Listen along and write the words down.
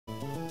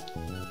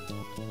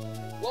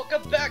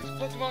Welcome back to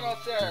Pokemon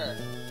Altair!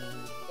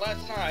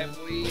 Last time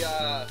we,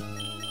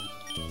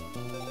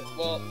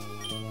 well,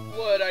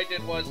 what I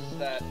did was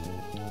that,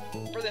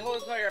 for the whole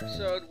entire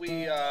episode,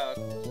 we,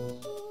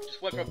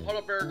 just went from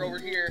Puddleberg over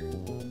here,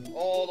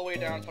 all the way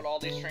down, put all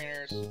these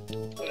trainers,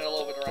 put it a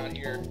little bit around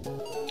here.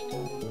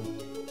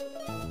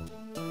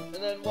 And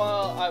then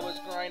while I was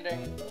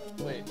grinding,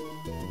 wait,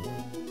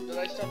 did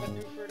I stop at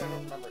Newford? I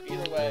don't remember.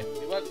 Either way,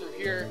 we went through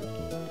here,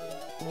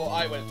 well,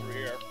 I went through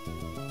here,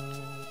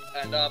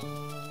 and,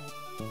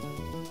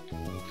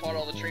 fought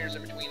all the trainers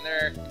in between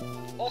there.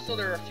 Also,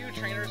 there are a few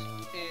trainers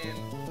in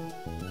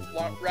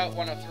Route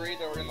 103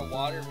 that were in the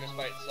water just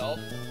by itself.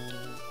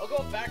 I'll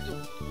go back to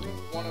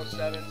Route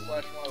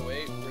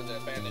 107/108 where the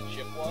abandoned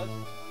ship was,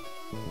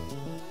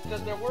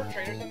 because there were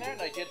trainers in there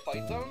and I did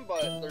fight them,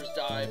 but there's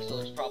dives, so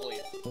there's probably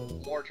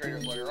more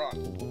trainers later on.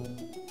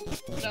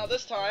 Now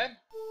this time,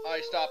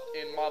 I stopped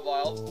in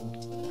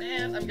Mobile,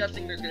 and I'm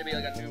guessing there's gonna be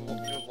like a new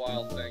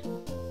wild thing.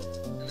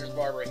 And there's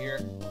Barbara here.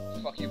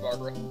 Fuck you,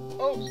 Barbara.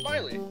 Oh,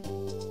 Smiley!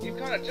 You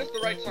caught at just the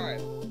right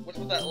time. What's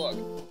with that look?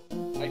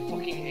 I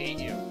fucking hate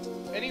you.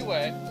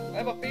 Anyway, I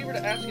have a favor to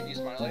ask of you,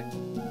 Smiley.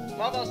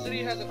 Mobile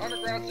City has an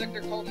underground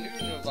sector called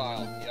Newville.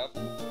 Yep.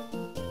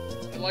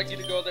 I'd like you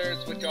to go there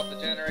and switch off the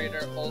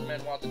generator. Old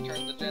man wants to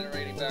turn the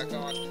generating back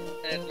on,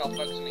 and it's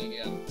malfunctioning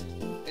yet.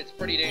 It's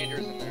pretty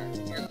dangerous in there.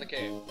 Here's the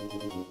cave.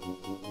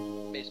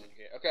 Basement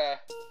cave. Okay.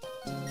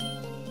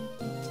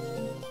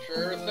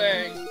 Sure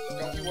thing.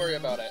 Don't you worry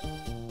about it.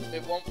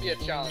 It won't be a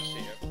challenge to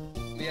you.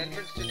 The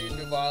entrance to New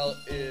Nubile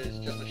is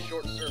just a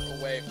short surf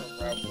away from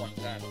Route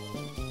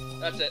 110.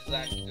 That's it,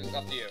 then. It's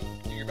up to you.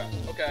 Do your best.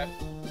 Okay.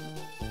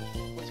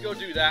 Let's go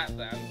do that,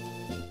 then.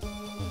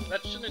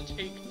 That shouldn't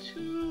take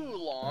too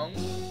long.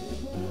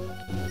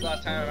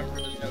 Last time I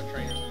remember there's no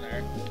trainers in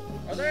there.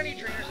 Are there any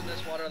trainers in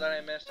this water that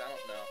I missed? I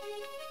don't know.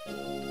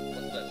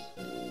 What's this?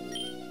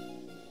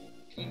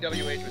 King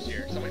WH was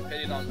here. Someone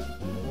pitted on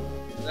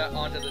that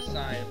onto the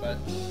sign, but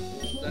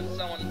then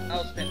someone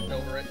else pinned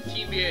over it.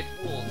 Team BH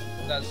rules.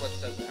 That's what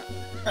says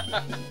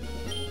that.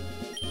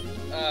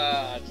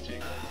 It's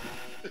too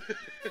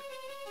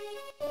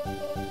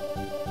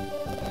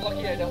I'm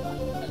lucky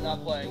I'm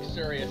not playing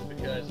serious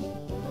because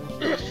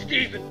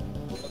Steven!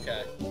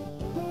 Okay.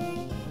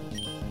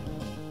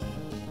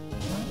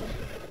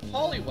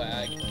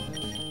 Poliwag.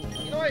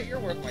 You know what? You're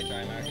worth my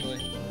time, actually.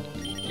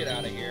 Get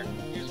out of here.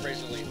 Use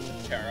Razor Leaf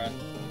Terra.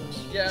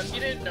 Yeah, if you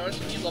didn't notice,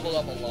 he leveled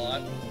up a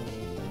lot.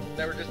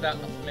 There were just that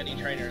many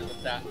trainers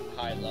with that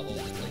high level.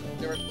 Like,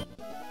 they were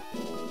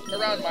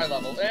around my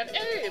level. And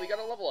hey, we got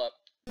a level up.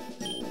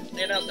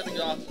 And now something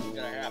awesome is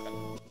gonna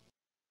happen.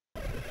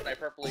 And I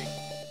purposely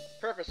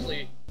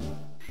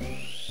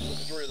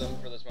drew them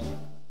for this moment.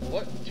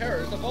 What?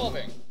 Terror is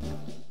evolving!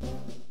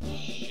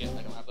 Shit,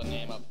 I don't have the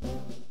name up.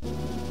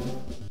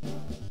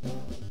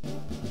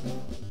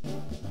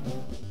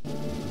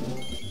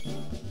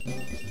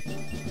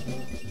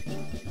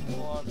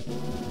 Come on.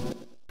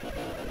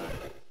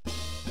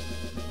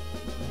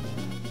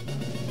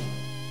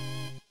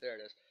 There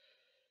it is.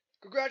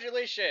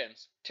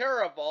 Congratulations!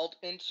 Terra evolved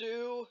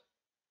into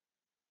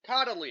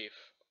Cotaleaf.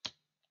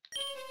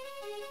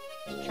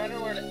 Trying to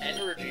learn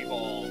Energy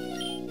Ball.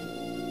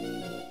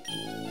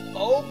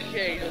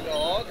 Okay,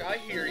 dog, I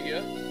hear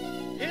you.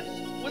 Hits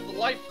with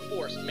Life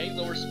Force may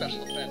lower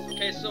special defense.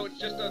 Okay, so it's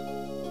just a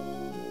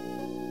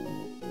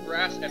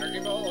Grass Energy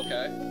Ball?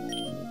 Okay.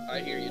 I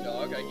hear you,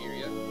 dog, I hear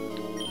you.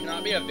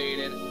 Cannot be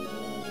evaded.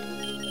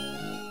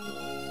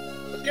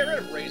 Let's get rid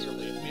of Razor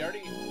Leaf. We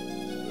already...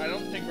 I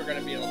don't think we're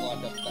gonna be able to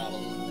lock up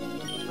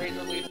battles.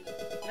 Razor Leaf.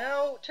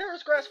 Now,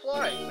 Terra's Grass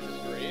Fly, which is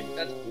great.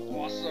 That's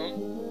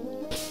awesome.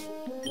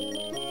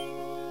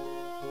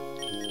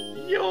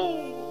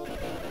 Yo!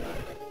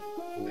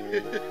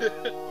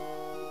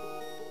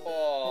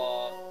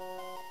 Aww.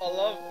 I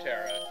love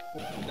Terra.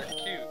 They're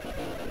cute.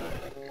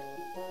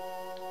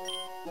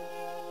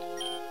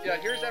 Yeah,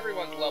 here's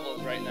everyone's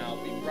levels right now.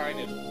 We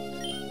grinded.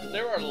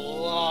 There are a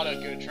lot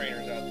of good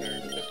trainers out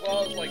there. As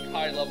well as, like,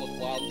 high-level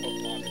wild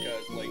Pokemon,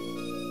 because, like...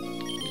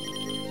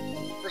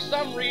 For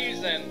some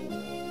reason,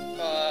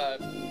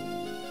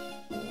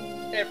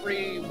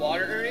 every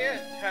water area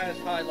has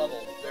high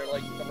levels. They're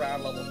like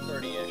around level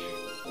 30-ish.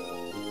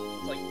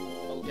 It's like,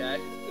 okay.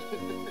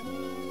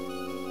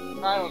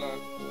 I don't know.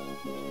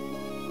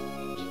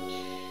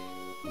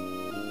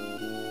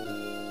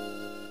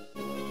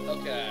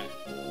 Okay.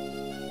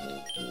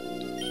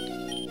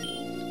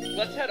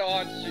 Let's head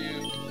on to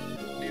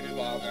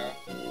Nubile now.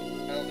 I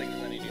don't think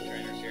there's any new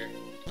trainers here.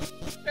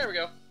 There we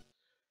go.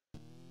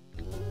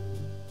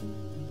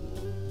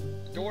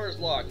 Door is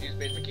locked. Use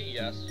basement key,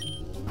 yes.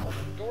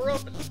 Door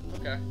open.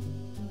 Okay.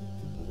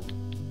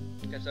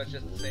 Okay, so it's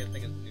just the same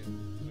thing as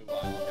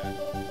Nubile, okay.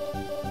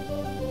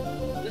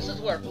 This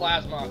is where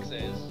Plasmox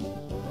is,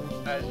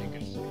 as you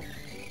can see.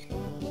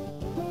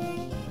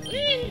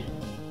 Whee!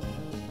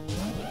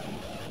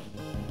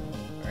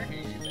 I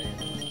hate you,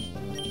 baby.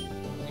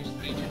 Use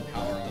ancient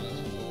power on this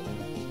fool.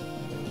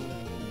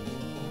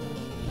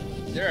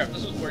 There,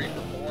 this is where you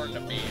were born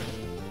to be.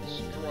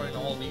 Destroying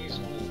all these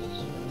fools.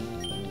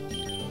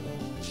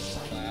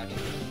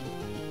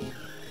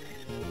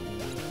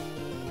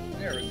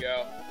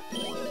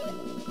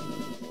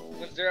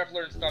 Xerath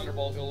learns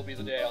Thunderbolt, it will be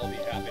the day I'll be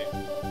happy.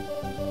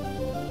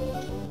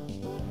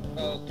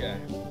 Okay.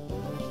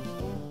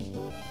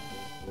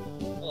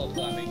 Hello,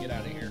 Flappy, get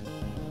out of here.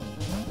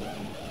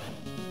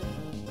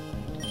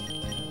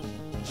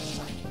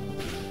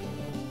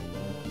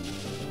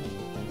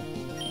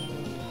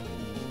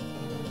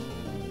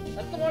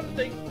 That's the one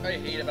thing I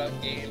hate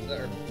about games that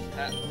are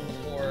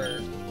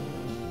before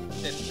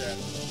 5th gen.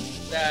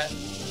 That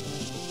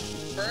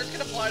burns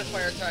can apply to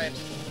fire types,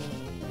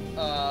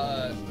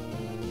 and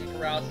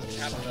paralysis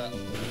can happen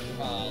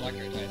to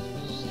electric types.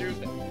 It's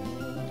stupid.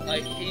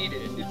 I hate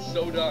it. It's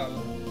so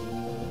dumb.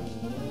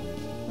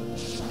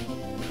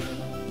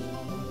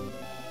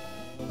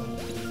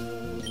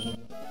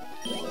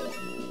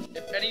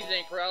 If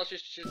anything,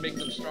 paralysis should make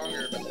them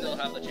stronger, but still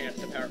have the chance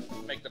to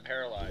make them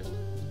paralyzed.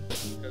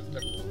 Because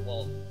they're,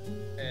 well,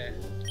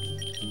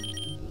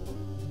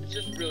 It's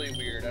just really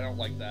weird. I don't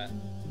like that.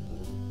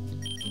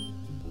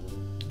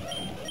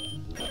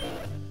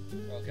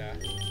 Okay.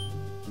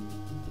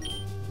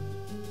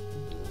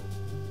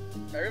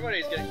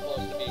 Everybody's getting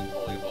close to being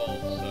fully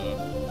evolved,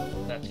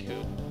 so that's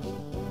cool.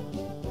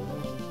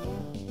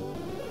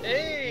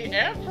 Hey,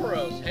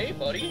 Ampharos! Hey,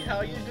 buddy,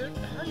 how you doing?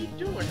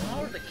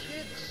 How are the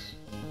kids?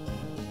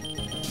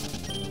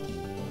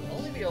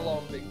 I'll leave you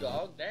alone, big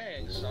dog.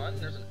 Dang, son,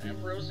 there's an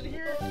Ampharos in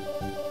here?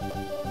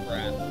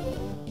 Crap.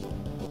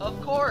 Of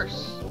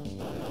course!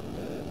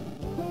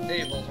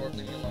 Hey, Voltorb,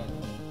 leave me alone.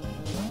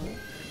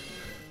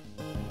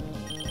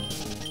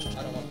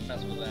 I don't want to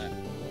mess with that.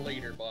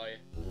 Later, buddy.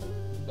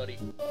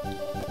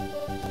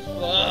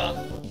 Ah!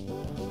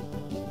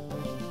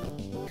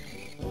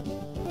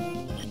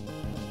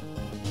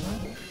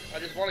 I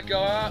just want to go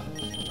out.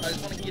 I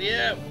just want to get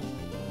out.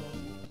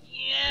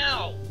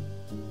 Yow!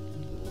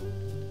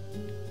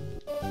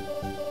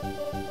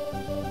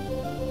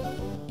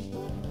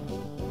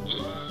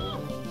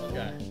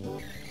 Okay.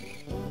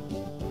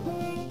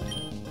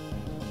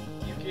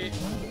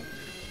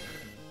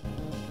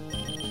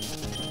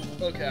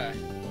 Okay.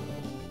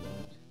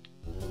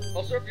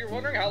 Also, if you're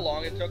wondering how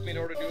long it took me in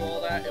order to do all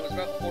that, it was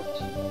about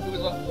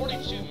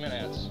 42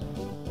 minutes,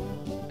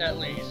 at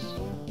least.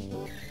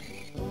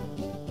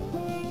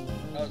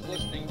 I was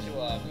listening to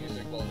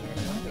music while doing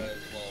it because,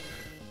 well,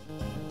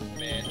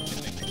 man, it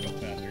makes it go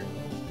faster.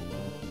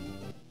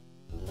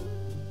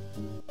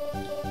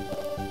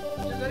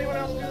 Does anyone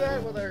else do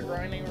that while they're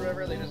grinding or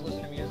whatever? They just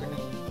listen to music and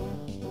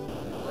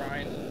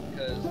grind?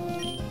 Because,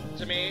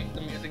 to me,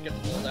 the music gets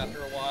old after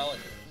a while,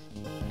 and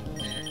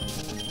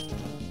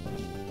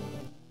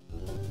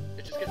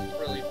it just gets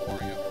really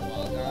boring after a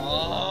while.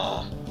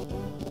 Oh!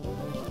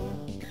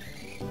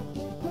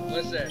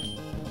 Listen.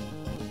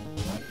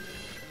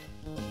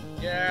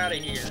 Get out of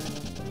here. Do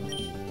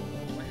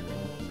I have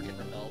any freaking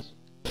repels?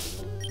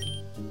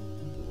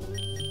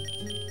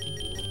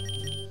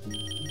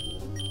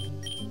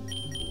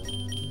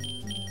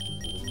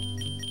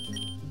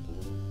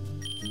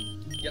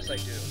 Yes, I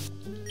do.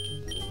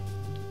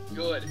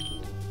 Good.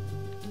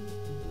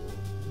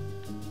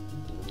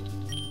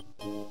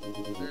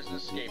 There's an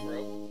escape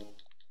rope.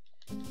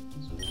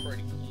 It's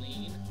pretty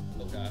clean.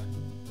 Okay.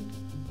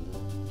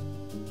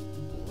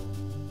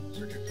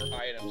 Searching for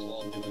items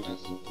while I'm doing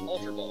this.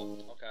 Ultra Ball.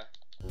 Okay.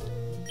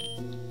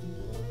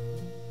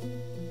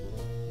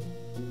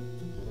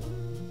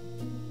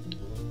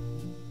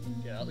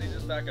 Yeah, that leads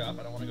us back up.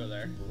 I don't want to go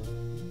there.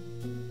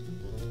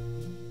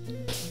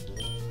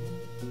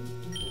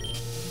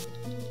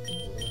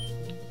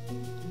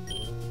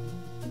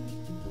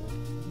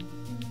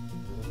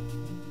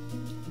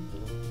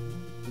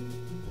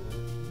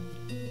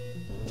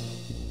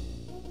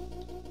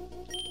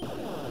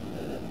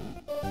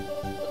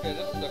 Okay,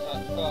 this is the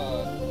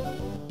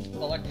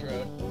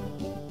electrode.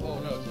 Oh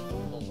no, it's a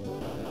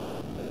Voltorb.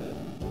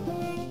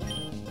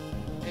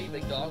 Hey,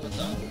 big dog, what's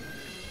up?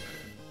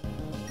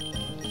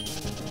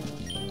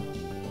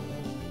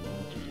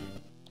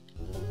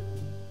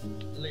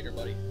 Later,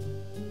 buddy.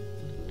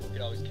 You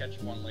could always catch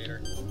one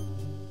later.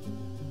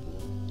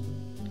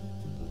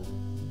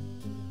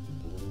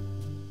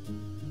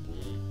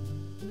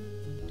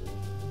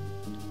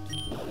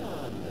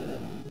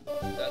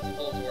 That's a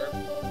Voltorb.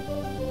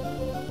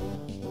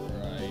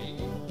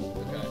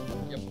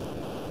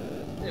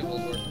 Hey,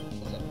 Voltorb.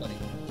 What's up, buddy?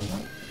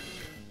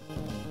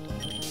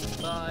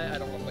 Bye. I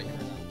don't want to fight you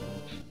right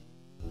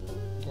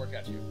now. Or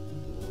catch you.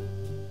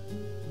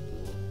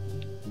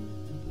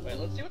 Wait,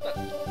 let's see what that...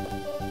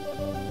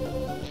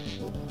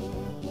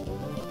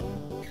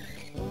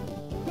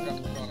 Got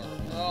to put on a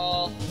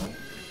repel.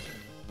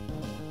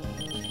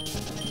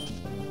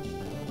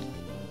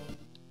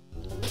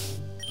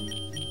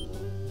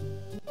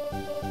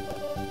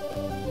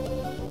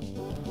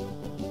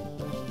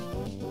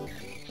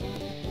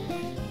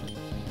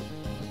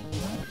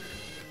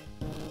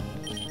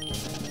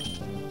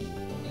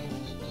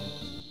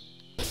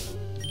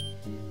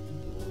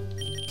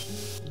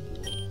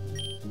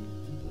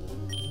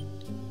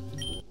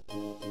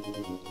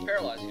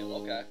 Paralyzed heal,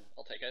 okay,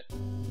 I'll take it.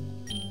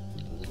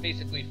 It's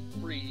basically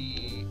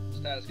free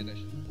status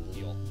condition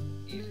heal.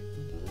 Easy.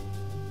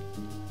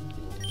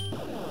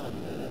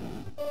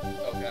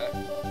 Okay.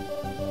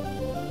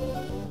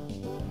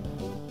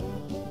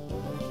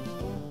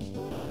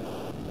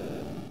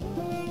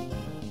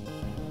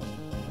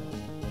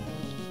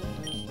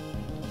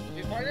 If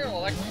you find an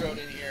electrode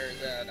in here,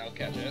 then I'll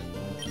catch it.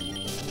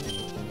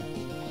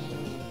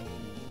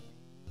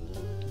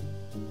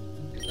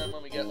 Because then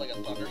when we get like a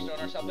Thunderstone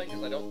or something,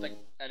 because I don't think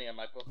any of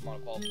my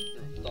Pokemon evolved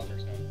through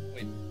Thunderstone.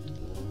 Wait.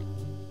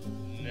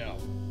 No.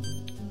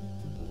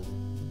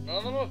 None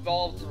of them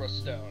evolved through a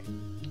stone.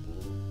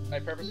 I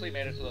purposely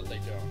made it so that they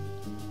don't.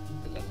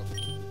 Because that's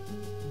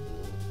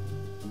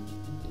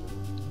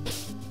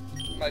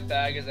my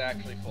bag is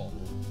actually full.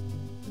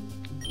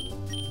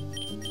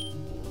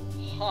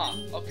 Huh,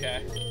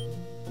 okay.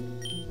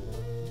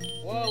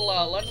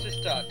 Well, let's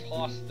just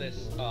toss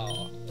this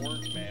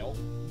orange mail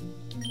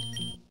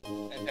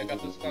and pick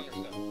up this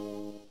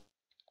Thunderstone.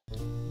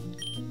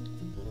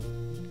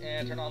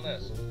 And turn on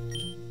this.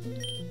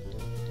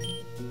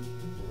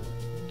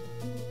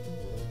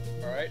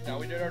 Alright, now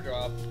we did our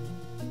job.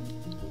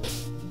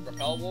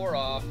 Repel wore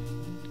off.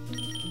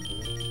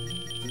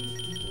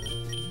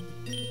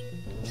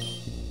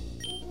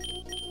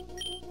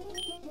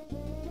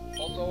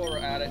 Also, while we're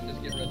at it,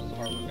 just get rid of this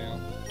harbor mail.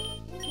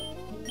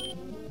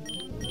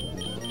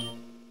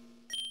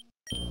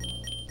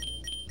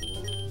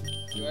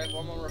 Do I have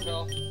one more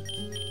repel?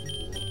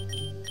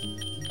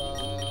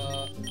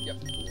 Yep.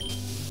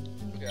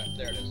 Yeah,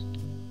 there it is.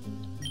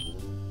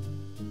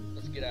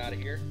 Let's get out of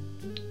here.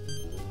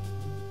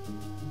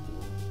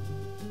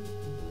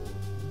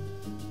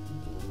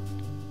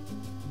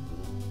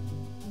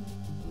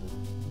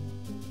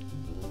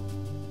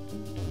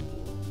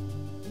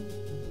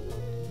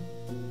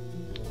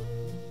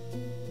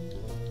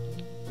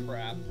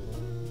 Crap.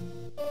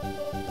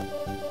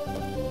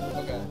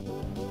 Okay.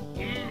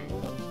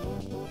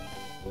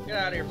 Get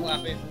out of here,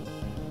 Flappy. I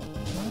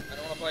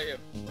don't want to fight you.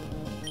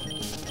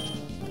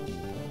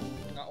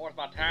 Not worth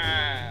my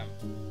time.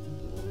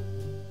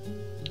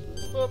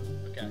 Boop.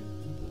 Okay.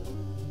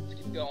 Let's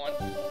keep going.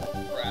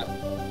 Crap.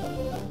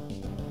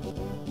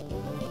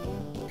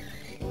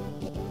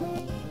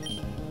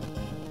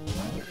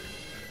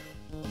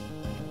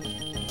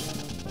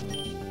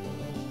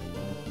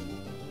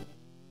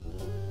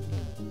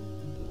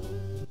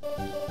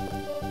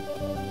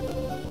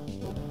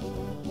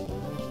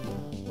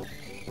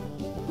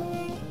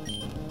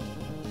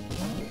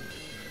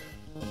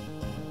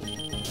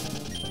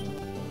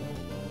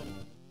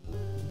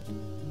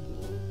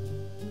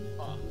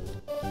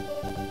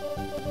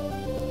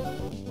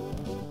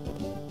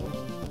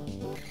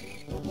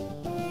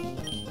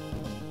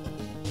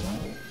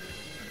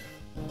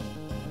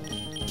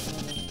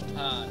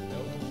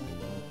 Nope.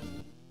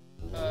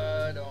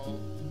 No.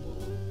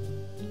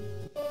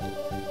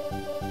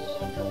 Also,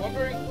 if you're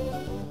wondering,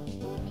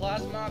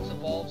 Plasmox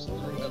evolves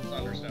through a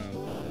Thunderstone.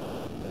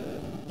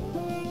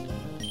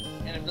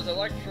 And if there's an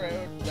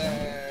Electrode,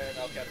 then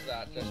I'll catch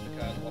that, just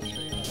because I'll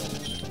show you another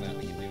thing that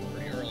we can do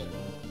pretty early.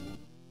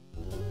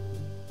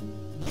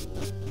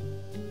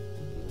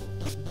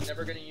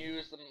 Never gonna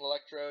use the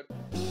Electrode,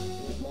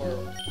 or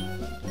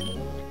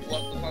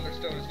what the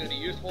Thunderstone is gonna be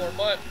used for,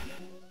 but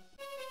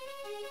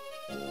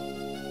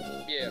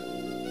yeah.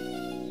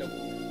 Nope.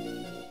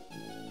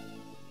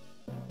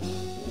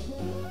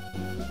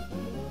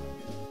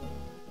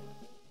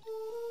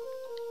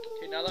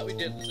 Okay, now that we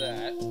did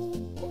that,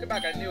 welcome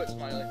back. I knew it,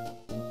 Smiley.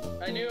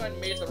 I knew I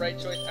made the right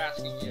choice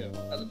asking you.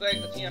 As a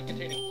thanks, the TM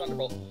containing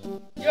Thunderbolt.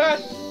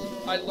 Yes!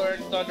 I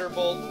learned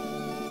Thunderbolt.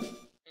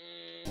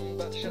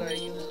 But should I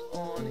use it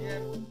on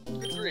him?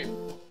 Good grief.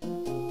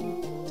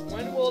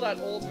 When will that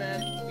old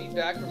man be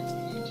back from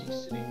UT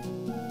City?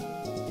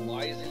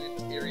 Why isn't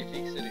it Airy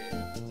Peak City?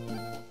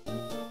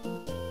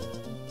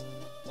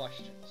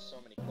 Questions.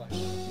 So many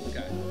questions.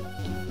 Okay.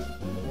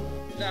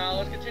 Now,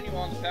 let's continue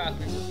on the path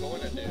we were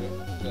going to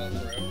go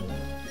through.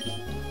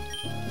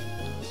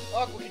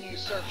 Aqua can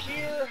use Surf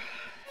here.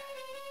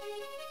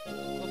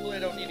 Hopefully I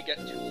don't need to get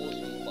tools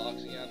from the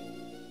box again.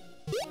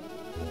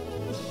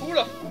 Who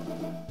the...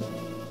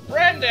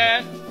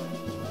 Brandon!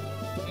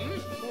 Hmm?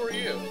 Who are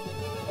you?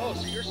 Oh,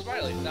 so you're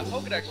Smiley. That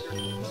Pokedex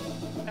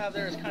you have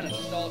there is kind of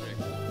nostalgic.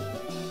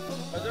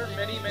 Are there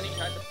many, many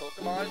kinds of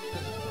Pokemon in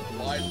this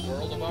wide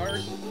world of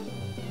ours?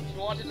 If you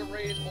wanted to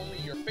raise only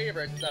your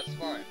favorites, that's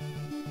fine.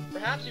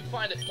 Perhaps you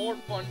find it more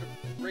fun to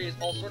raise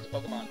all sorts of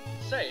Pokemon.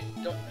 Say,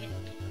 don't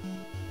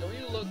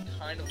you look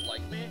kind of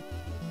like me?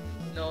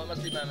 No, it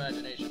must be my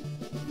imagination.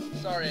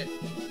 Sorry, it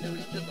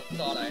was just a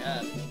thought I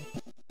had.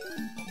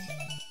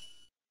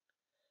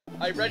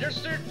 I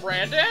registered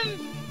Brandon?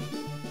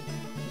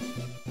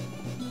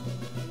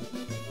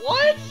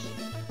 What?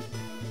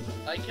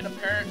 I can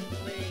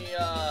apparently,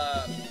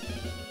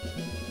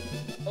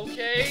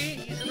 okay,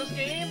 he's in this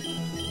game?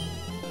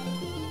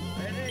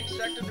 I didn't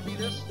expect him to be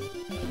this...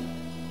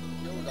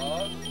 Yo,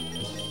 dog.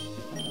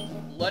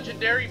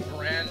 Legendary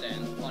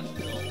Brandon.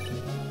 Unquote.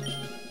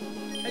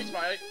 Hey,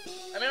 Smiley.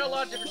 I met a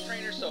lot of different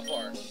trainers so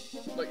far,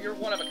 but you're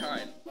one of a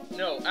kind.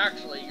 No,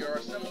 actually, you're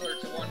similar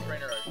to one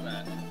trainer I've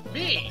met.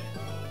 Me!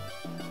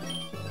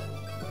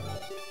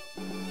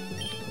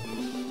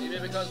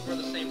 Maybe because we're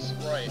the same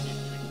sprite.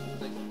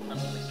 Like, I'm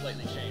only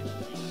slightly changed.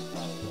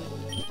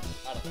 Probably.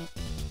 I don't know.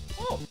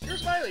 Oh, you're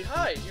Smiley.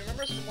 Hi. Do you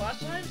remember us from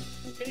last time?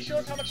 Can you show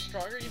us how much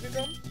stronger you've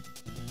become?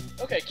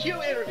 Okay,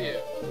 cue interview.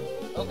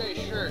 Okay,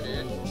 sure,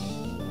 dude.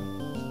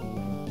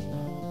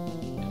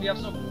 If you have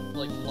some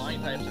like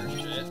blind types or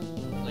shit,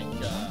 like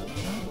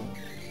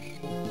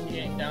he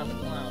ain't down to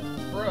clown.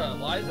 Bruh,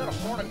 why is that a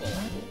Hornicle?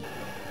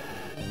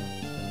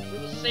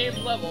 We're the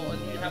same level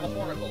and you have a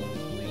Hornicle.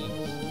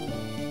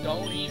 Please.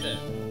 Don't even.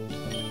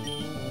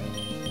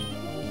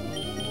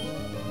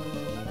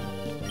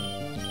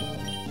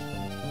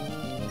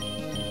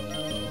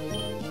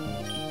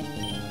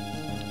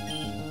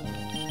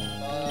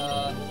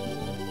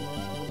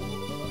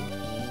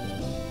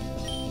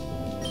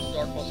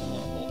 Dark plus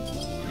Hornicle.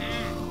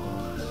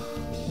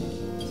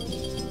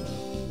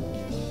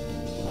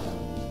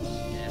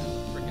 Yeah,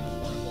 freaking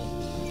Hornicle.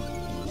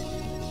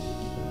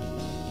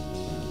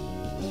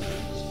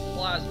 This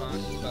Plasmox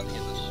is about to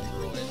get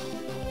destroyed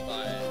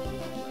by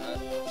that.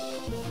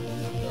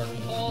 Dark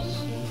Pulse.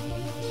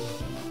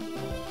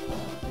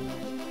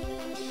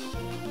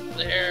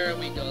 There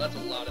we go, that's a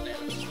lot of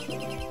damage.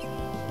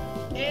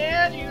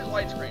 And use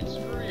light screen,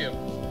 screw you.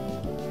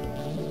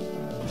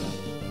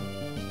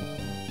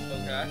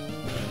 Okay.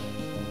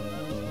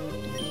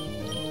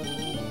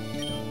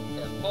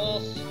 Dark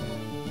Pulse.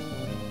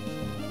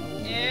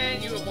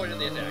 And you avoided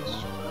the attack.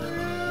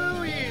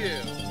 Screw you!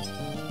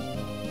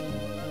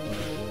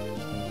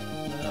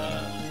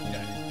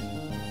 Okay.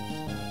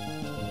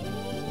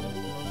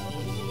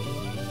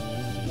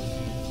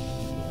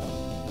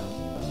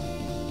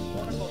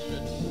 Wonderful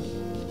shit.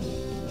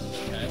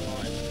 Okay,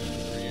 fine.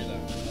 Screw you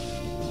then.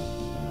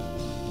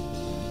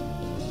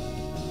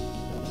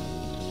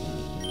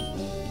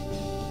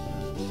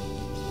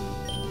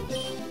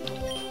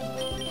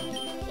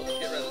 Let's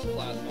get rid of this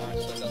Plasmox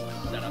so it doesn't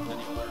set up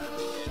anymore.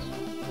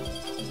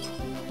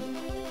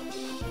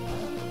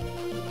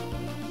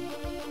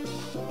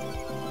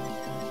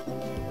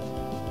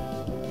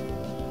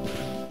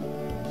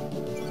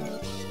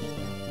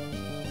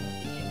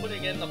 Keep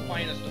putting in the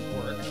finest of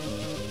work.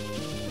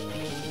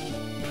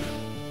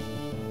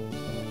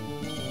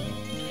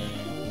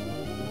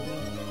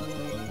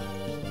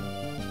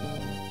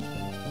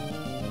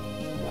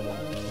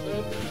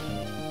 Boop.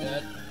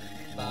 Dead.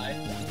 Bye.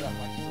 Drop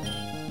my sword.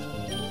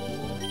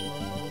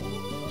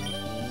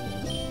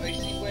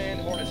 Icy Wind,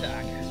 Horn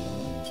Attack.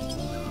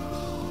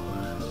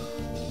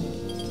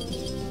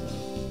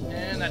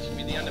 And that should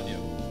be the end of you.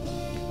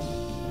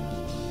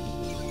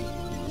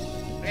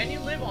 And you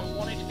live on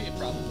 1 HP,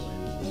 probably.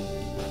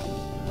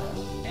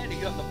 And you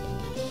have the...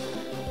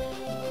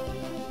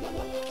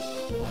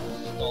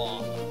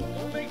 Stop.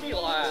 Don't make me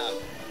laugh.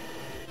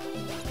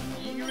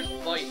 You used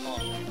Bite on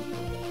me.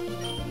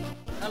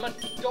 I'm a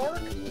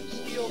Dark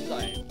Steel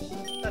type.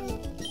 That's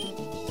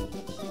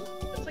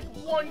like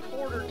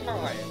 1/4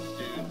 times,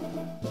 dude.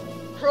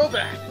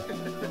 Crobat!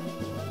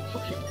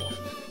 Pokemon.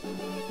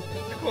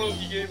 That's the quote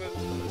you gave us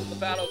the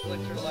battle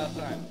clincher last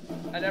time.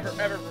 I never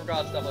ever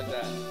forgot stuff like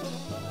that.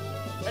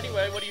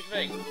 Anyway, what do you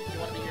think? Do you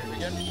want to be here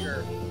again?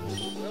 Sure.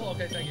 Well,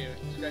 okay, thank you.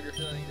 Describe your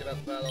feelings about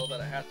the battle, but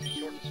it has to be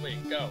short and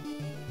sweet. Go.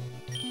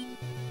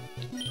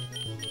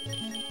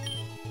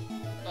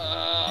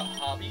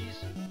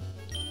 Hobbies?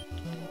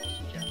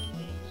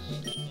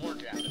 More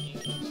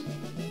Japanese.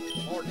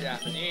 More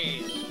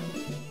Japanese.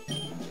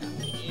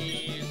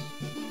 Japanese.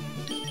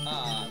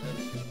 Ah, there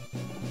we go.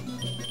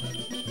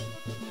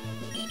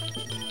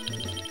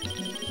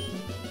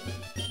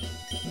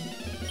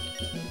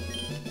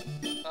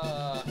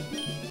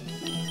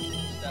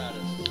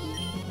 Status.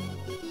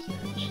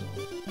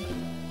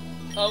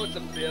 Oh, it's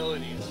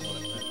abilities. That's what I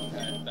meant.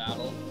 Okay,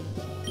 battle.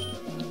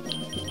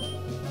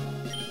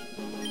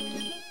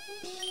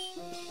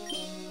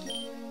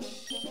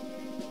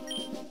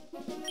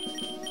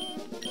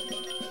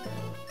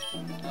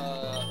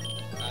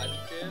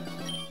 Adjective.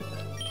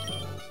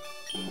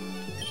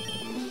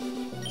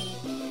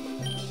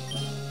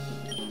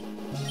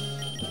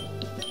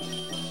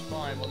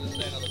 Fine, we'll just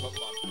say another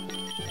Pokemon.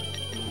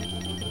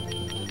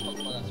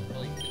 Pokemon that's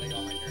really getting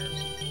on my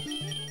nerves.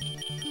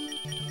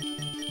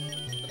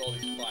 With all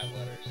these 5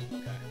 letters.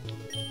 Okay.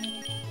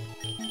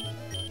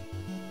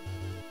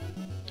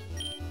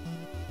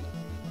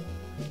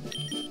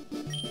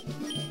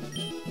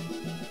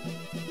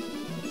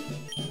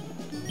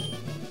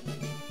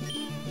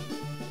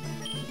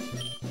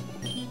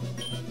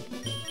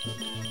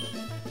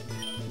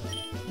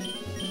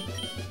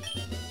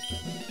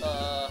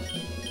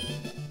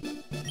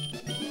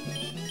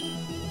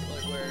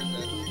 Like, where is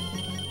it?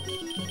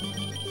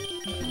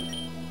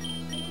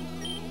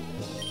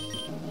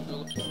 Go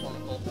look for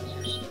Hornicle, because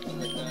you're stupid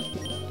like that.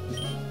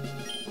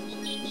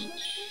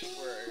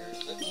 Where is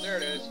it? There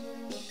it is.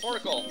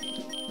 Hornicle!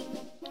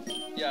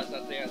 Yes,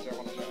 that's the answer I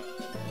want to know.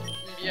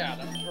 Yeah,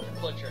 that's the perfect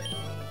clincher.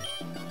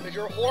 Because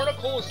your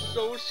Hornicle is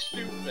so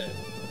stupid.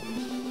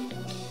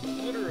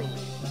 Literally.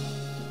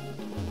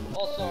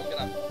 Also, I'm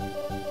gonna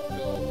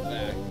go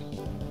back.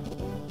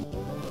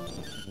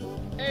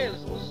 Hey,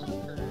 there's a little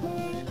sucker.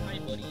 Hi,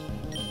 buddy.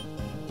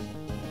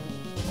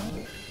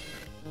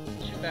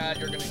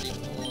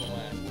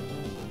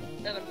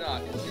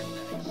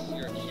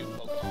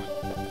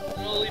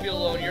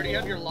 You already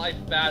have your life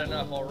bad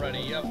enough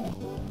already. Yep.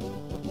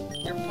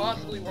 You're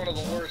possibly one of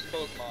the worst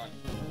Pokemon.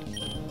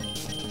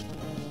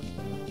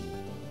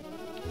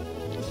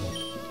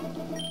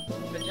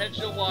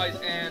 Potential-wise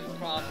and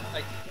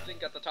I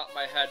think at the top of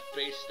my head,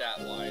 base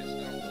stat-wise. I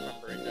don't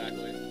remember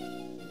exactly.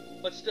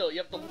 But still,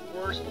 you have the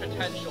worst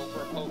potential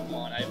for a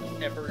Pokemon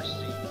I've ever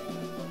seen.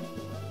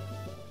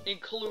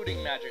 Including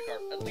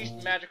Magikarp. At least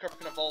Magikarp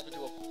can evolve into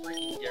a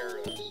freaking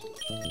Gyarados.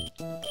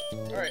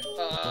 Alright,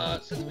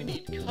 since we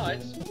need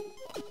cuts,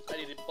 I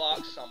need to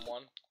box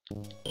someone.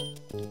 What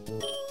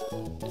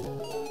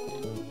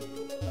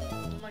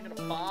am I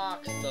gonna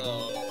box,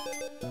 though?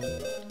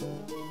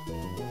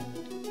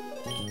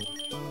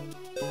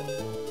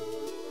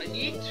 I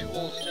need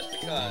tools just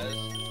because.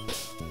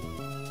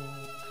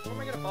 What am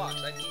I gonna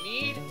box? I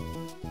need...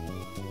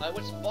 I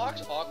would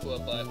box Aqua,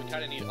 but we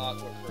kinda need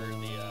Aqua for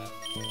the,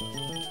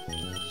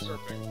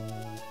 surfing.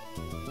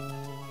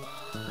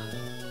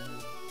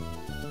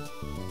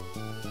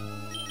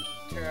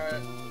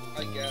 Terra,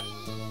 I guess.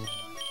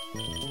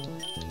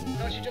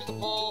 No, she's just a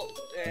bull,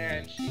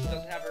 and she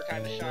doesn't have her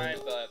time to shine,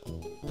 but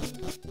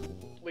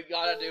we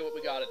gotta do what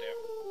we gotta do.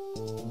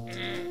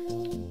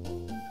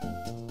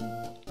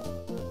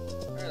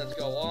 Alright, let's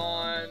go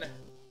on.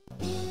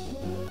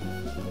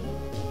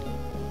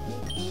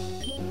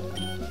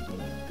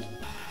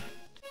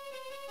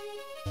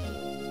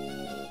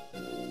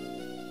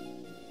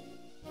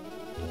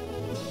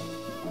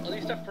 At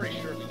least I'm pretty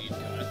sure we need cut.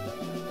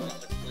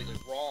 Unless I'm completely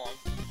wrong.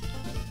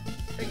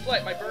 Take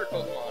flight, my bird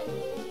Pokemon.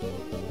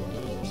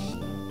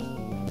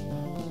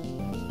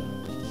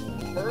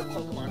 Bird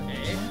Pokemon,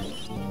 eh?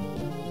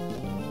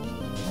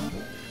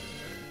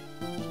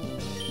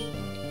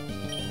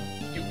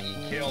 Yuki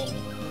kill.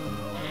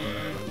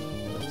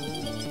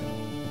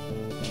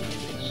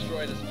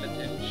 Destroy this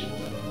vintage.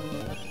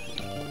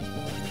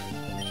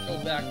 Go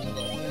back to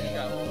the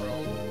Shadow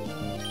Realm.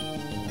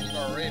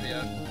 Star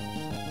Arabia.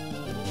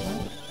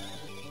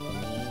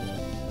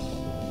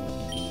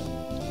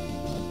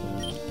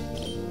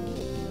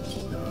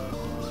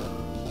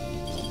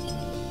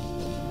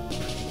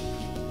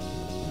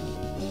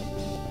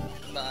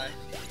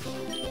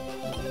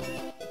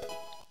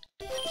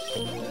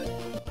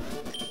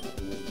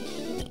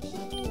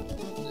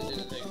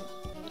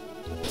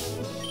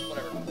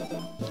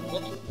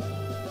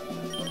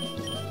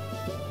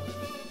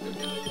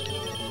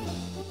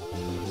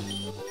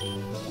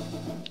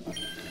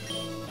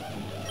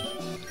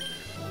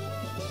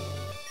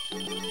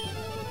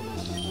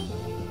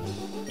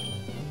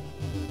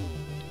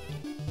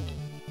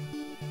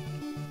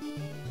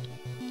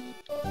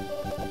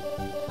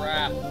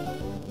 Crap.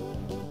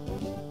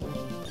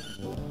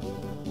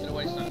 Get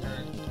away,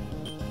 Sunturn.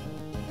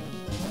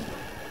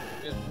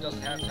 It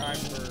doesn't have time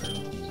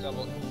for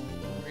double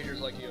creatures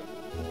like you.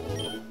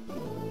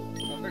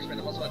 Oh, there's been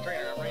a muscle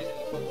trainer. I'm raising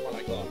the Pokemon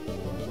I caught.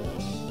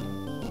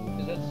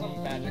 Is that some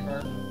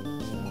Magikarp?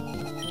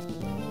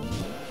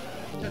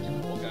 That's a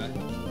cool guy.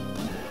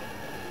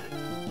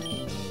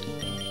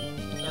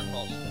 Dark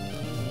Pulse.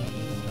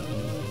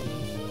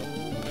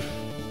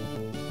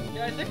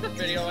 Yeah, I think the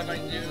video I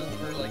might do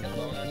for like a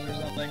bonus or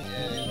something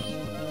is...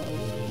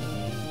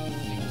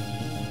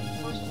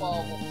 First of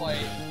all, we'll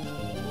fight,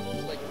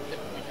 like, if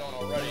we don't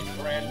already,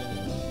 Brandon.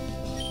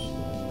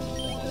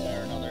 One way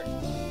or another.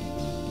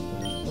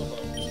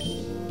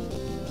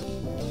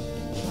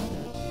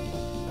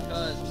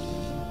 Because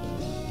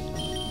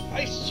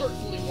I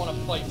certainly want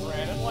to fight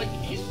Brandon. Like,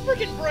 he's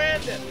freaking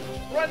Brandon!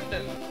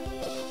 Brendan!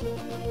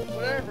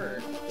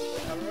 Whatever.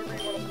 However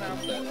you want to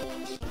pronounce it.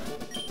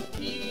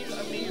 He's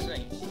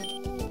amazing.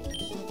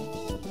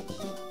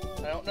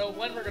 I don't know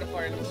when we're gonna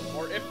fight him,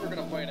 or if we're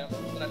gonna fight him,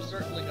 but I'm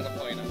certainly gonna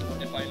fight him,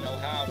 if I know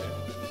how to.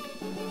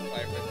 If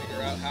I can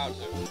figure out how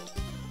to.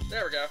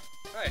 There we go.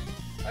 Hey,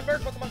 my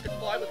bird Pokemon can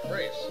fly with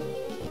grace.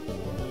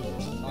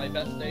 I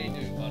bet they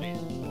do, buddy.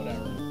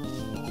 Whatever.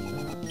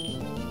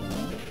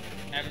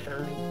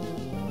 Ember.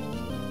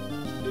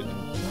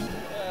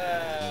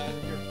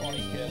 You're a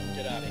funny kid.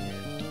 Get out of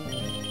here.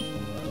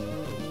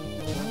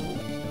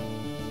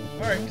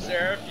 Alright,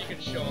 Xerath, you can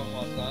show him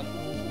what's up.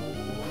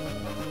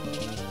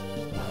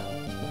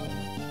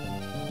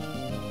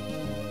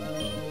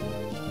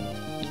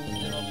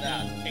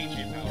 That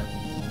ancient power.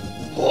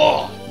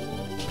 Whoa!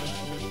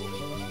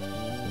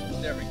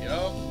 There we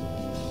go.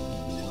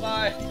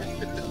 Bye.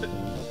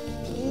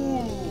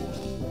 Ooh.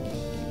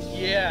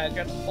 Yeah, I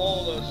got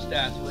all those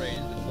stats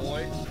raised,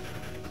 boy.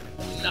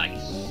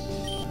 Nice.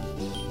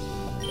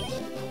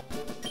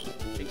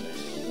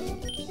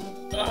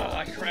 Ah,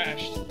 I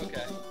crashed.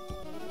 Okay.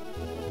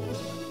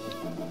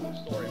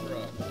 Story,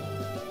 bro.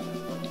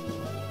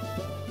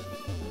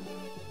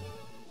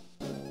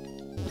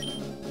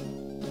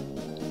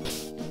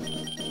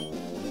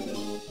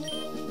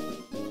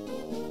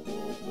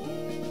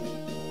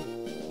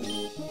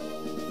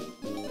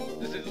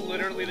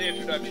 Literally the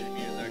introduction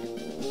music.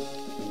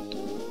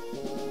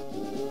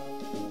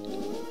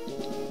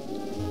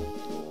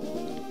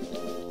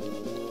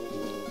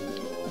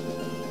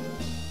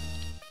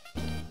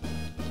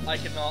 I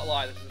cannot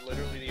lie, this is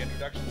literally the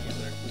introduction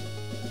music.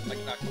 I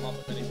cannot come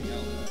up with anything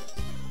else.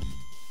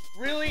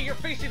 Really? You're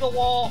facing the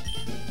wall!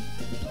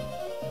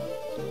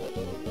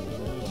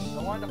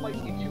 I wanted to fight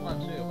Pikachu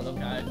too, but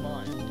okay,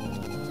 fine.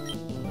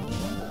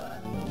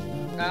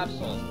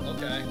 Absol.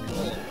 Okay,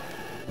 cool.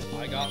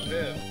 I got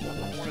Viv.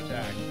 One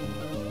attack.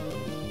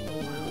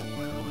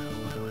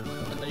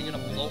 And then you're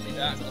gonna blow me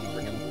back with a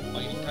freaking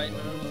fighting type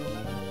move?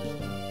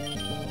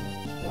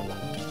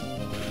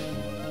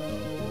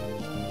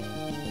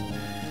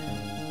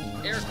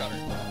 Air cutter.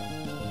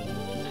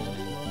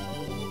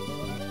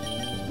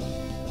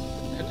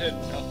 It did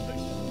nothing.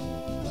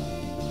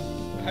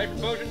 Hyper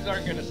potions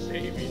aren't gonna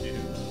save me, dude.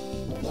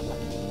 Oh,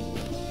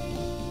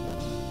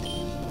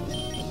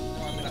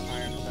 I'm gonna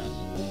iron fence.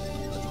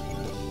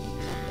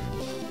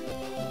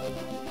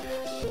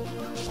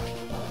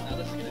 Now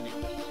this is gonna do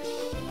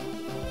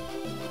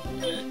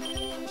this.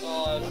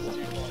 Oh, this is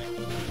too funny.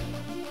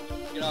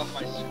 Get off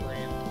my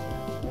screen.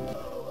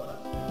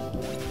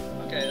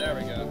 Okay, there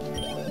we go.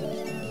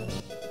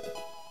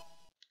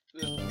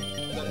 The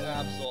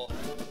Absol.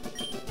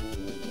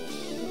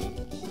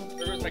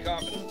 There goes my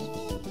confidence.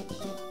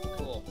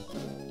 Cool.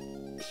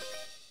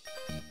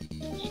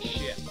 Eat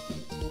shit.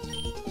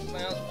 My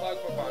house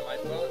Pokemon, my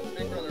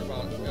big brother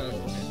bought it.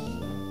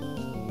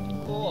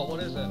 Cool, what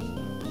is it?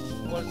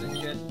 What is it,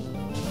 kid?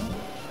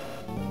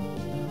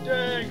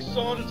 Dang,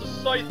 son, it's a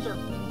Scyther!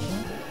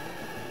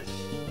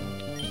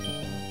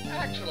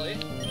 Actually,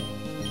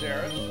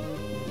 Zareth,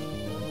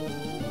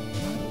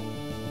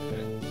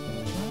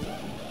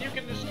 you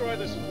can destroy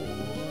this.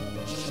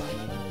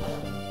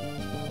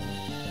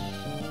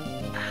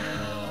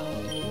 Ow!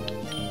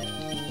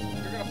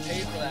 You're gonna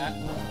pay for that.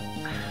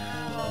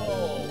 Ow!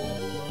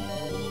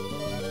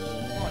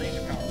 Come on,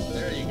 Ancient Power.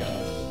 There you go.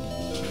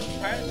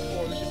 Times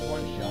 4, this should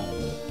one shot.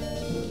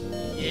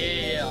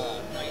 Yeah,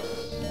 nice.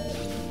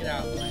 Get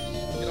out, nice.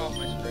 Get off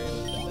my screen.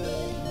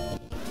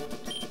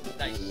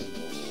 Nice.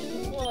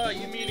 Whoa,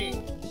 you meanie.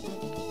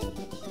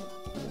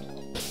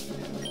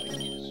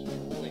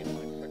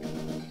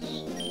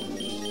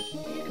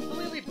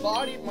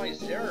 Bodied my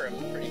Zareth,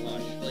 pretty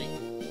much. Like,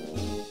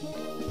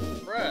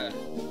 bruh,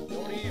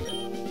 don't even.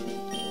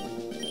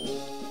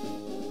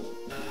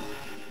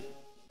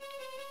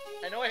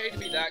 I know I hate to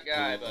be that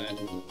guy, but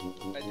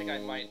I think I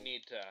might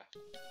need to.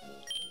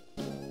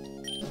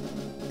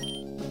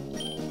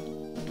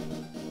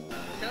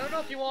 I don't know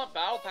if you want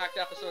battle packed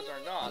episodes or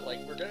not.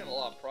 Like, we're getting a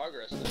lot of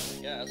progress there,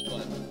 I guess,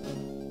 but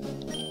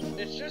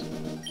it's just.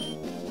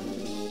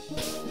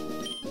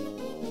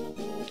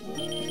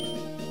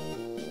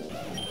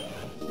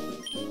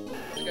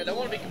 Like, I don't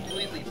want to be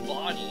completely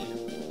bodied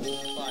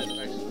by the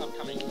next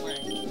upcoming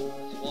thing.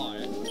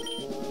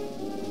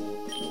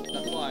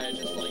 That's why I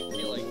just like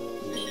feel like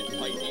we should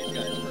fight these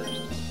guys first.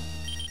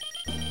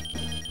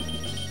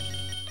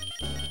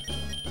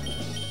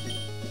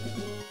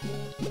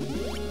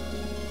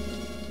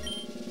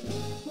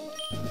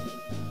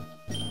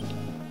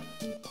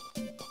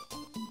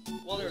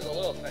 Well, there's a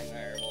little thing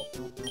there, well,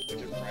 which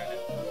is granted.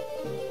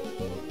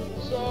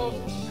 So,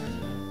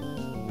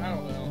 I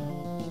don't know.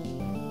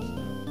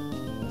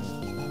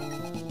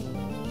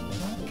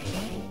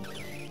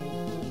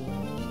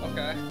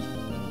 Okay.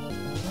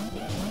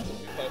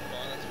 New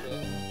Pokemon, that's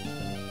good.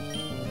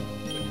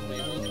 Which we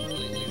will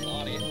completely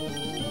body.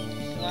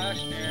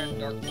 Slash and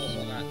Dark Pulse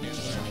on that dude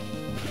there.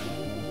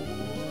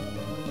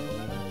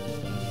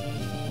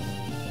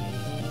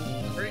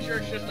 I'm pretty sure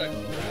it's just a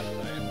grass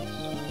type,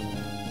 so.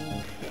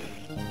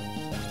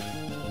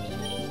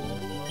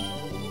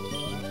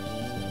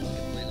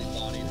 Completely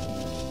bodied.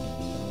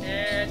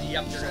 And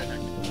yep, you're gonna attack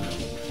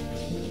me.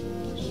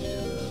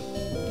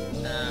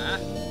 Nah.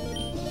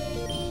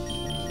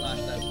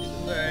 That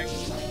stupid thing.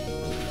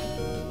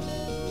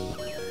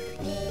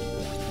 There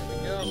we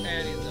go,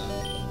 and he's done.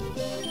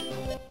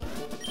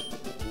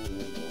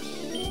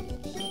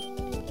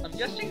 I'm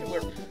guessing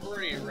we're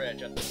pretty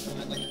rich at this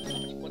point. Like, how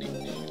much money do we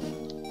have?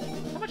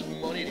 How much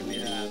money do we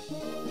have?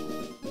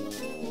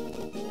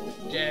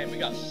 Damn, we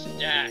got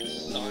stacks,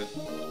 son.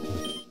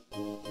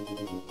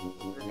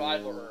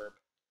 Revival herb.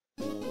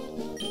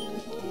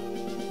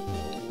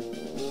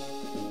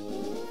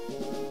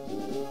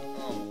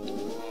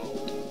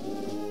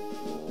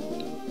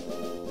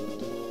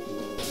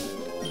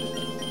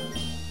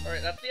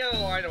 That's the other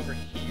line over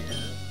here.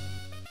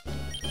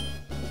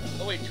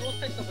 Oh wait, Jules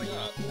picked something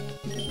up.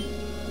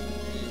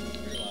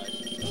 Realize.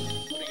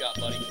 What do you got,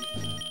 buddy?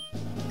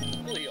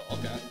 Cool heal,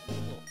 okay.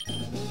 Cool.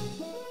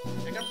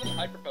 Pick up some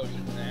hyper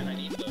potions, man. I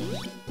need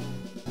those.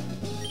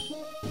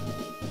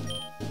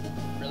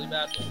 Really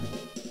badly.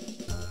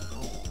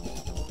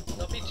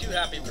 Don't be too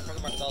happy if your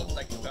Pokemon develops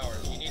psychic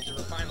powers. You need to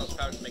refine those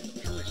powers to make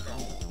them truly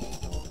strong.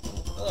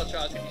 Hello,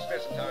 child. Can you spare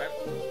some time?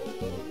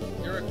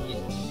 You're an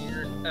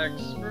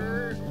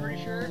expert,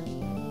 pretty sure?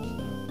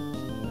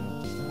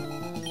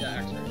 Yeah,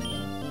 expert.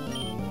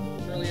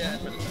 Early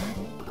and mid attack.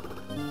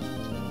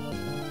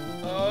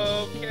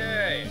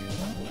 Okay.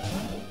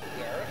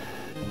 Zareth.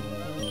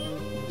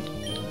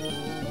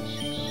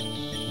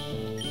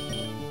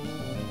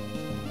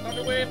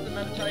 Thunder Wave, the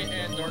Meditite,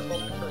 and Dark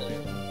Bolt the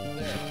Curlian.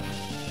 There.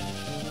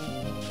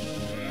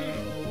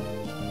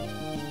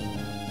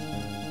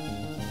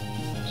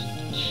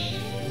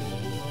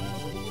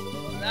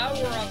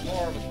 now we're on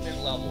par with mid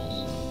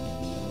levels.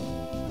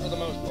 For the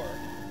most part.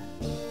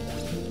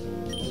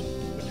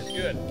 Which is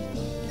good.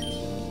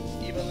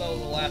 Even though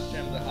the last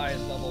gym, the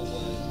highest level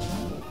was...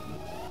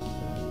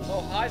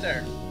 Oh, hi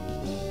there!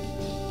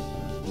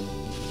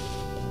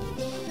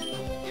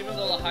 Even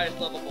though the highest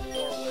level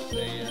before was a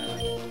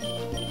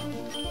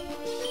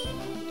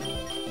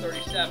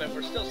 37,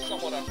 we're still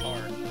somewhat on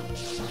par.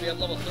 So we have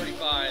level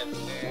 35,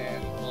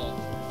 and well,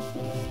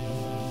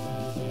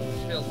 we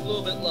should be a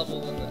little bit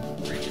level in the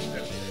previous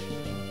gym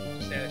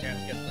to stand a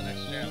chance to get to the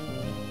next gym.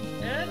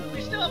 And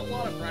we still have a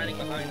lot of grinding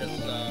behind us,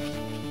 so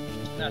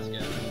that's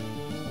good.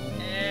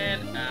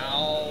 And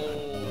ow,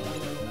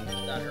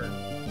 that hurt.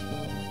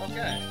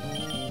 Okay,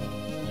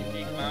 you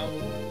peek him out.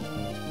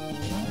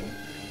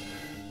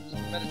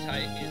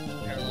 Metatite is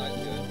paralyzed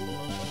good.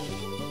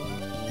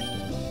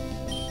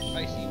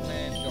 Icy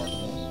Wind, Dark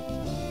Pulse.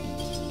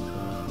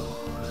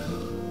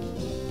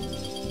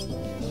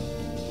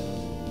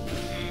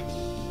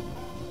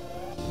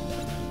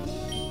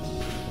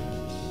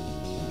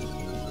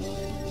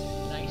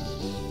 Nice.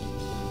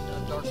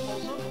 Dark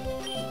Pulse.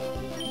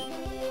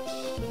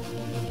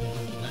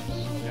 Nice,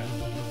 okay.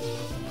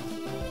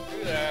 Do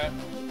that.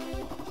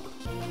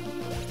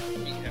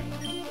 Beat him.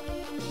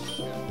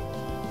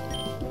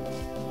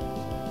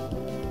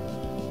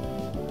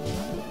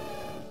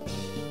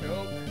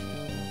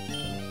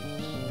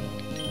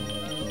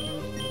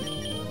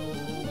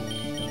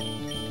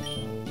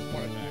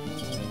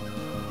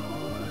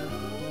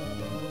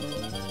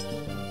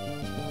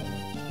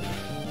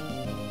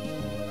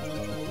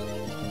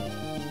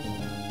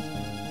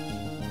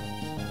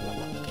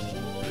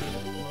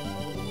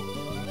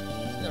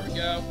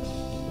 Go.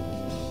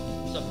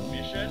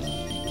 Submission.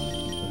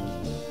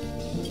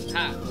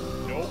 Ha!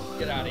 Nope.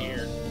 Get out of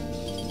here.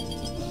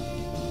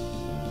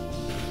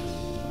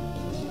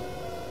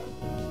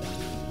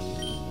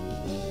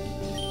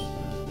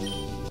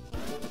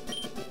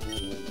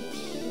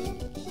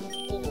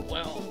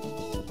 Overwhelmed.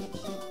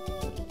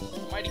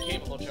 Mighty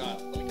capable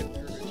child. Let me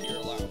contribute to your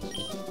allowance.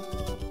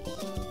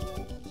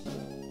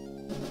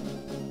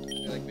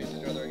 You like face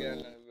each other again?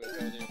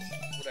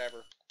 Whatever.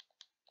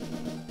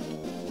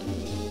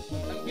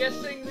 I'm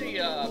guessing the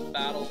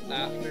battle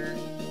after,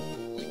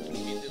 like,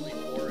 immediately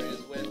 4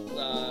 is with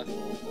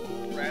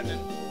Brandon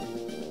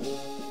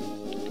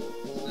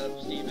instead of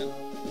Steven,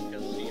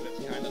 because Steven's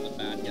kind of the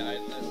bad guy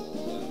in this,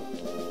 so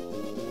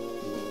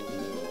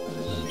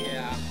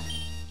yeah.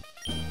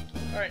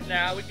 Alright,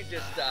 now we can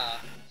just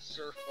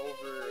surf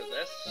over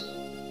this.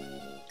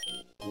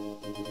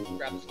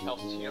 Grab this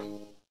calcium.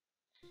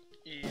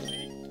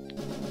 Easy.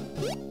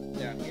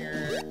 Down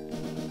here.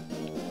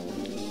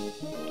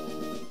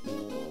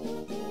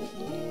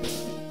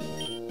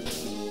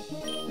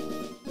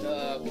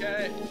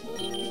 Okay,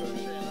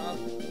 potion up.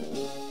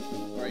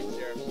 Alright,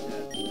 Seraph's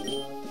dead.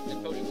 And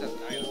potions has an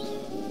item, so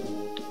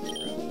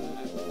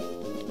grab that.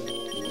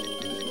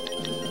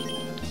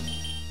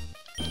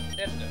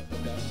 Antidote,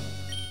 okay.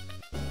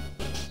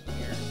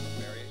 Here,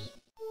 berries.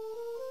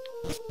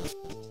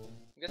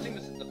 I'm guessing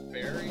this is the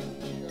berry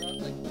shop,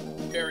 like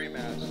berry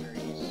master.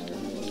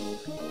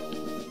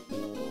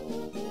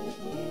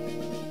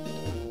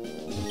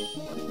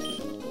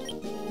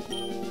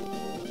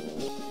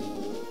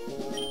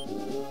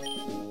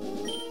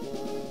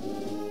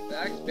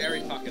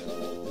 Berry pocket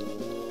level.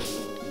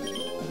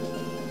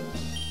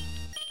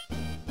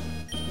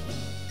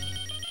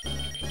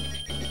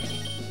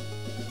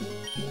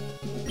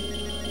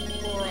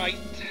 Alright.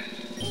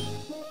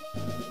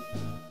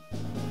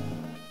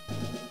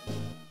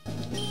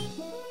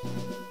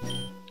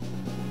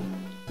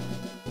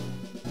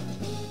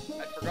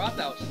 I forgot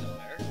that was still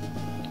there.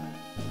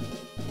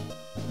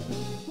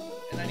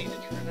 And I need to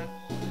turn that on.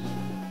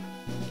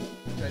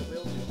 Which I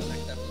will do in the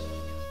next episode.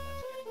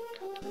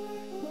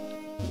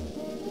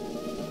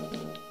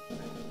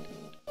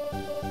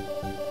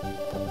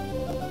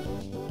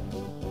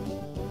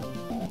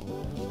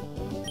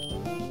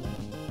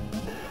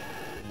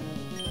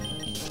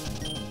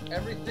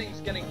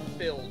 Everything's getting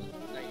filled.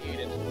 I hate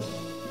it.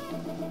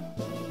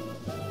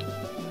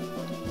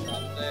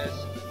 Drop this.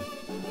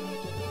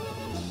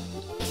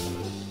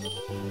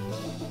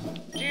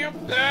 Damn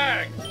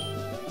bag!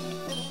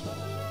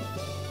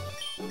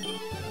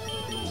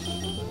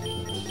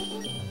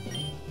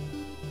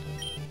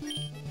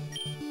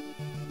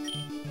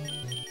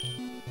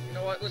 You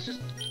know what? Let's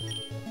just...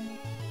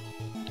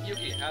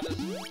 Yuki, have this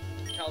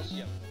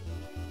calcium.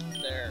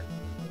 There.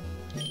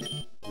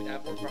 We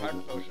have more for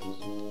hyper potions.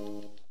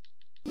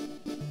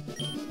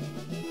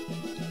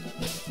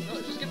 No,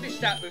 just give me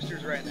stat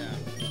boosters right now.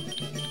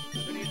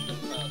 Who needs the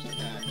most?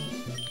 Okay.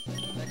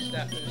 Next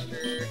stat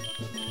booster.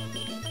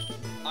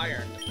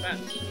 Iron.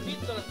 Defense. Who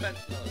needs the defense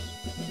most?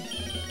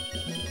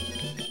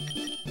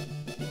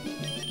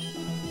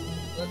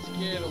 Let's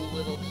give a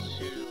little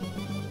to...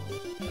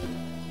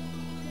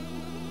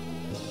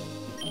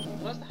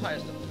 What's the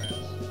highest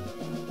defense?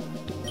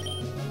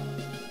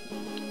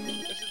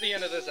 This is the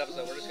end of this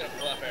episode. We're just gonna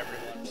bluff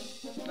everyone.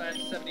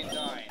 Defense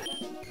 79.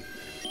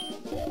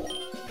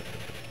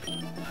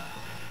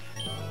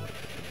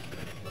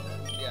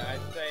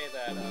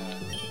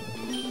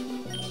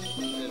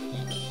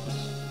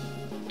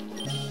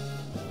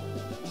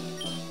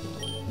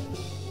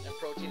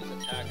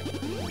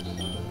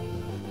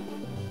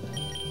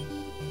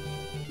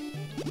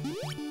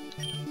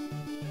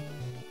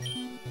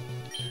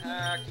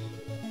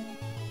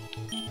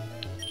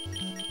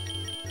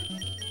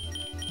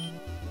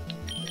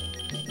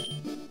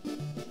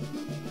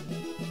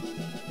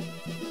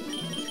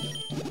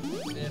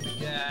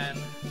 again.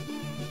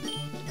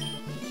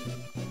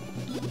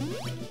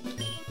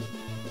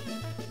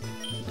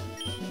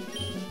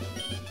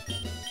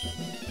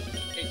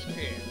 HP.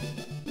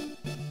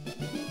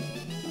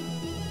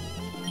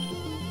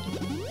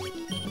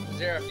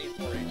 Zero needs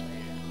more HP.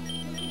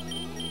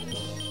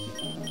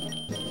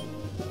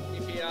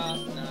 EP up,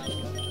 no.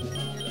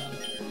 Do that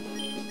later.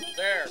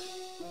 There!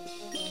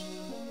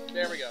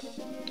 There we go.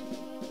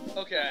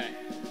 Okay.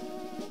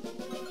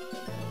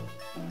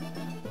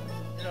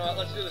 You know what,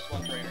 let's do this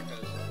one trainer,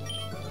 because...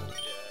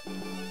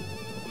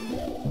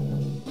 yeah.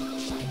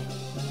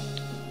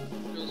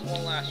 Do this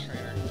one last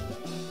trainer.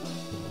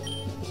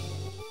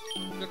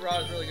 Good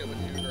Rod is really good with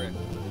you, great.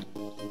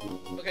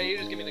 Okay, you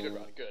just give me the Good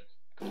Rod, good.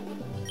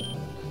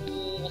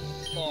 Cool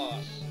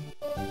sauce.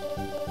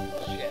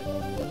 Shit.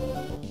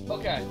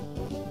 Okay.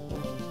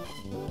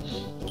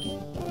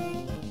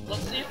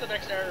 Let's see if the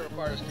next area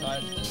requires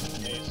cut, just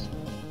in case.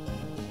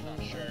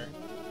 Not sure.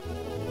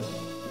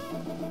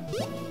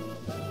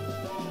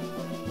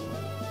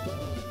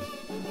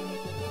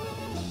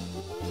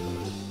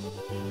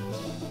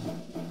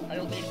 I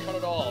don't need cut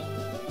at all.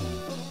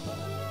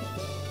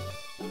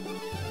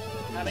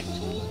 Having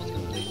tools was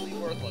completely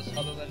worthless,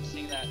 other than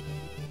seeing that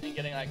and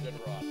getting that Good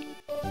Rod.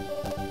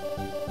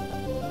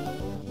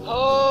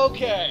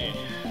 Okay.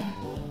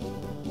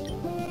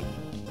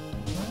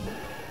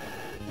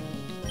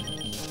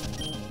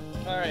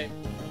 Alright.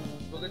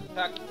 We'll get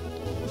back to the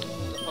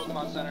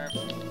Pokemon Center.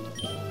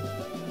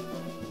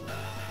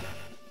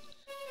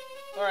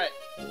 Alright.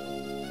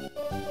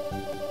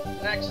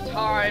 Next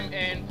time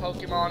in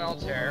Pokemon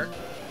Altair,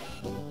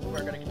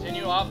 we're gonna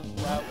continue up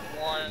Route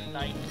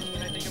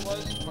 119, I think it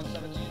was?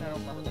 117? I don't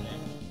remember the name.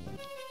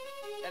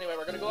 Anyway,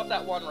 we're gonna go up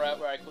that one route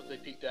where I quickly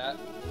peeked at.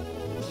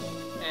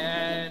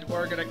 And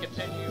we're gonna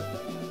continue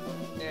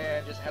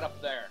and just head up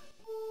there.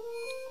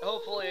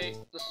 Hopefully,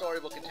 the story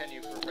will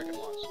continue for frickin'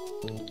 months.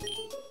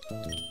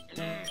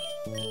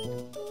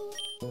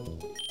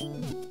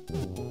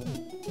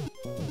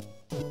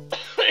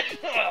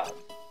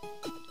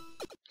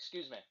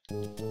 Excuse me.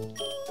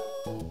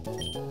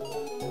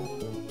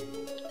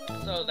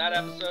 So that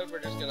episode, we're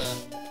just gonna...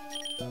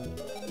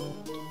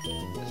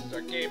 this is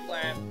our game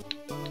plan.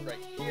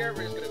 Right here,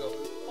 we're just gonna go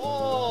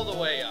all the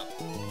way up.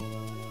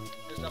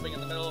 There's nothing in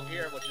the middle of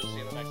here, which you'll see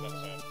in the next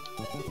episode.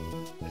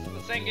 This is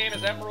the same game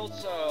as Emerald,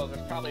 so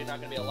there's probably not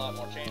gonna be a lot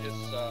more changes,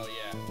 so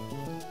yeah.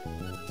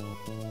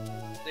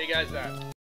 See you guys then.